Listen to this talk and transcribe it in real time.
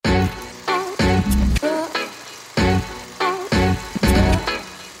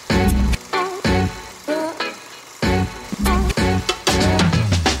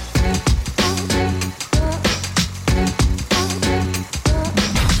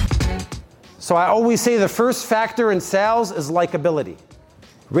So I always say the first factor in sales is likability.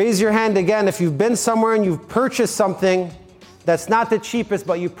 Raise your hand again if you've been somewhere and you've purchased something that's not the cheapest,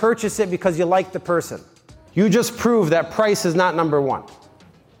 but you purchase it because you like the person. You just prove that price is not number one.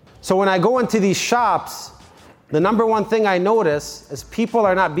 So when I go into these shops, the number one thing I notice is people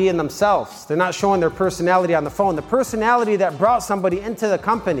are not being themselves. They're not showing their personality on the phone. The personality that brought somebody into the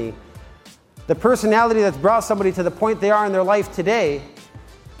company, the personality that's brought somebody to the point they are in their life today,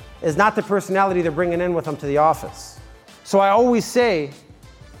 is not the personality they're bringing in with them to the office. So I always say,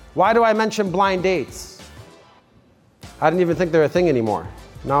 why do I mention blind dates? I didn't even think they're a thing anymore.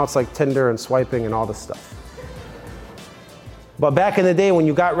 Now it's like Tinder and swiping and all this stuff. But back in the day when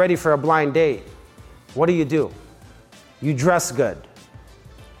you got ready for a blind date, what do? You dress good.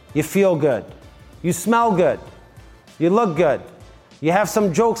 You feel good. You smell good. You look good. You have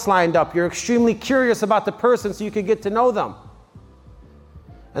some jokes lined up. You're extremely curious about the person so you can get to know them.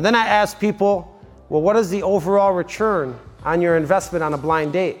 And then I ask people, well, what is the overall return on your investment on a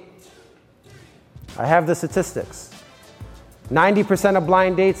blind date? I have the statistics. 90% of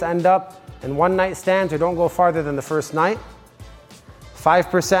blind dates end up in one-night stands or don't go farther than the first night.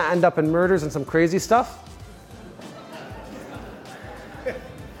 5% end up in murders and some crazy stuff.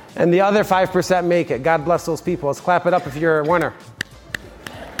 And the other 5% make it. God bless those people. Let's clap it up if you're a winner.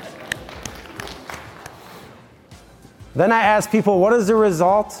 Then I ask people, what is the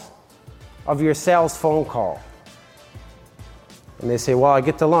result of your sales phone call? And they say, well, I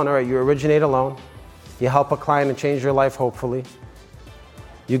get the loan. All right, you originate a loan. You help a client and change your life, hopefully.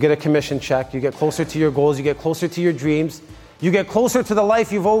 You get a commission check. You get closer to your goals. You get closer to your dreams. You get closer to the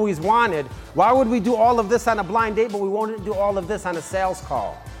life you've always wanted. Why would we do all of this on a blind date, but we won't do all of this on a sales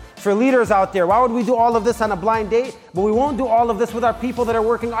call? For leaders out there, why would we do all of this on a blind date, but we won't do all of this with our people that are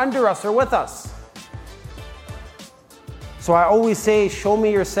working under us or with us? So I always say, show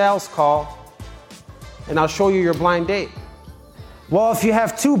me your sales call, and I'll show you your blind date. Well, if you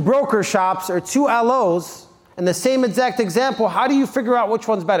have two broker shops or two LOs in the same exact example, how do you figure out which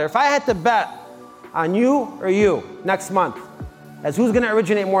one's better? If I had to bet on you or you next month as who's going to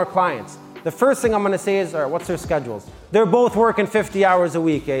originate more clients, the first thing I'm going to say is, all right, what's their schedules? They're both working 50 hours a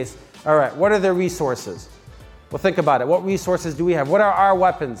week, Ace. All right, what are their resources? Well, think about it. What resources do we have? What are our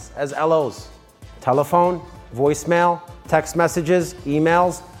weapons as LOs? Telephone, voicemail, text messages,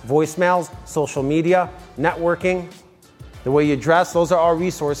 emails, voicemails, social media, networking, the way you dress. Those are all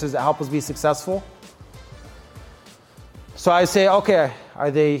resources that help us be successful. So I say, okay,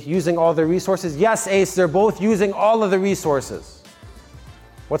 are they using all the resources? Yes, Ace, they're both using all of the resources.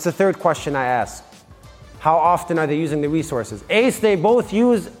 What's the third question I ask? How often are they using the resources? Ace, they both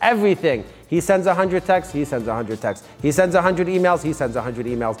use everything. He sends 100 texts, he sends 100 texts. He sends 100 emails, he sends 100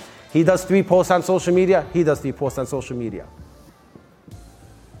 emails. He does 3 posts on social media, he does 3 posts on social media.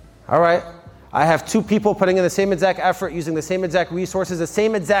 All right, I have 2 people putting in the same exact effort, using the same exact resources, the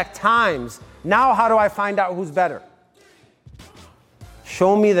same exact times. Now how do I find out who's better?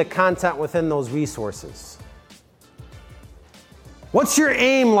 Show me the content within those resources. What's your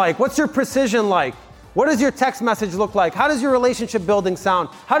aim like? What's your precision like? What does your text message look like? How does your relationship building sound?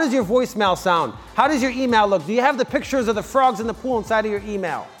 How does your voicemail sound? How does your email look? Do you have the pictures of the frogs in the pool inside of your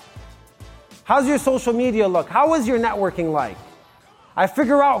email? How's your social media look? How is your networking like? I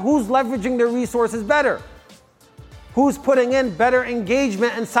figure out who's leveraging their resources better. Who's putting in better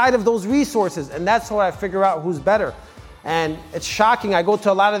engagement inside of those resources. And that's how I figure out who's better. And it's shocking. I go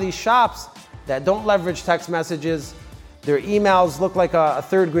to a lot of these shops that don't leverage text messages. Their emails look like a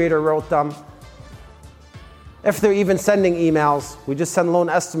third grader wrote them. If they're even sending emails, we just send loan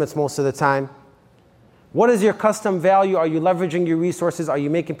estimates most of the time. What is your custom value? Are you leveraging your resources? Are you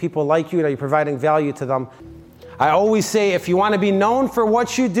making people like you? And are you providing value to them? I always say, if you want to be known for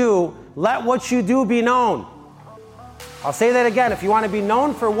what you do, let what you do be known. I'll say that again. If you want to be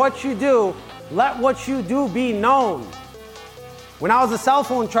known for what you do, let what you do be known. When I was a cell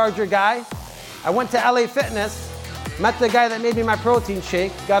phone charger guy, I went to LA Fitness, met the guy that made me my protein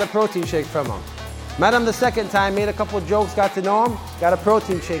shake, got a protein shake from him. Met him the second time, made a couple of jokes, got to know him, got a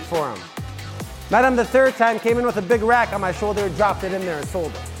protein shake for him. Met him the third time, came in with a big rack on my shoulder, dropped it in there and sold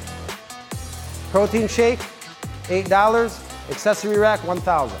it. Protein shake, $8, accessory rack,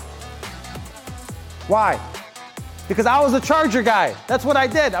 $1,000. Why? Because I was a charger guy. That's what I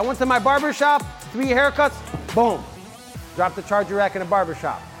did. I went to my barber shop, 3 haircuts, boom. Dropped the charger rack in a barber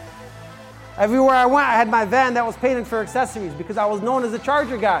shop. Everywhere I went, I had my van that was painted for accessories because I was known as a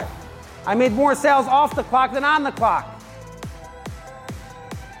charger guy. I made more sales off the clock than on the clock.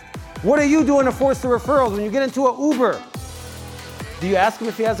 What are you doing to force the referrals when you get into an Uber? Do you ask him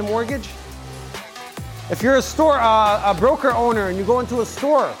if he has a mortgage? If you're a broker owner and you go into a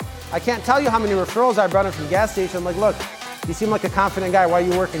store I can't tell you how many referrals I brought in from gas station. I'm like, look, you seem like a confident guy. Why are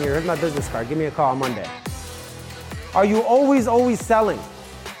you working here? Here's my business card. Give me a call on Monday. Are you always selling?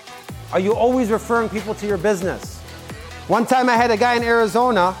 Are you always referring people to your business? One time I had a guy in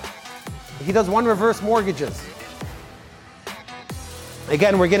Arizona. He does one reverse mortgages.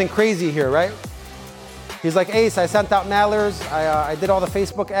 Again, we're getting crazy here, right? He's like, Ace, I sent out mailers. I did all the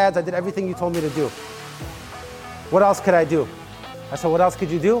Facebook ads. I did everything you told me to do. What else could I do? I said, what else could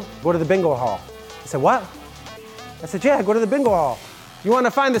you do? Go to the bingo hall. He said, what? I said, yeah, go to the bingo hall. You want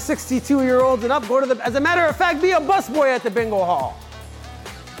to find the 62-year-olds and up, go to the, as a matter of fact, be a busboy at the bingo hall.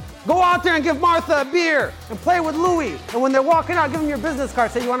 Go out there and give Martha a beer and play with Louie. And when they're walking out, give them your business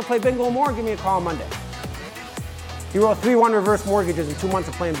card. Say, you want to play bingo more? Give me a call on Monday. He wrote 3-1 reverse mortgages in 2 months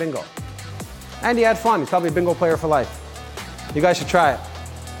of playing bingo. And he had fun. He's probably a bingo player for life. You guys should try it.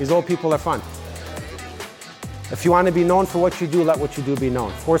 These old people are fun. If you want to be known for what you do, let what you do be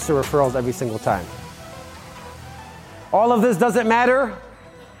known. Force the referrals every single time. All of this doesn't matter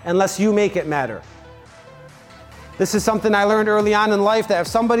unless you make it matter. This is something I learned early on in life, that if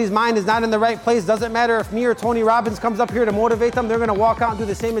somebody's mind is not in the right place, doesn't matter if me or Tony Robbins comes up here to motivate them, they're going to walk out and do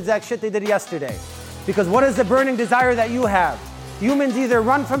the same exact shit they did yesterday. Because what is the burning desire that you have? Humans either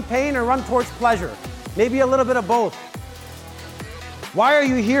run from pain or run towards pleasure. Maybe a little bit of both. Why are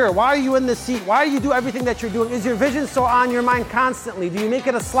you here? Why are you in this seat? Why do you do everything that you're doing? Is your vision so on your mind constantly? Do you make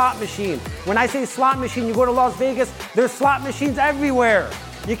it a slot machine? When I say slot machine, you go to Las Vegas, there's slot machines everywhere.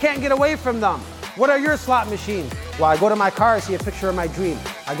 You can't get away from them. What are your slot machines? Well, I go to my car, I see a picture of my dream.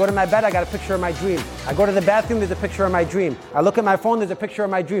 I go to my bed, I got a picture of my dream. I go to the bathroom, there's a picture of my dream. I look at my phone, there's a picture of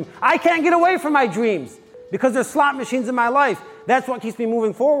my dream. I can't get away from my dreams because there's slot machines in my life. That's what keeps me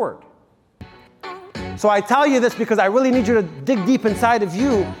moving forward. So I tell you this because I really need you to dig deep inside of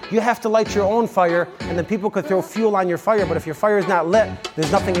you. You have to light your own fire, and then people could throw fuel on your fire. But if your fire is not lit,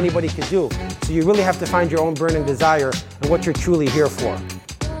 there's nothing anybody can do. So you really have to find your own burning desire and what you're truly here for.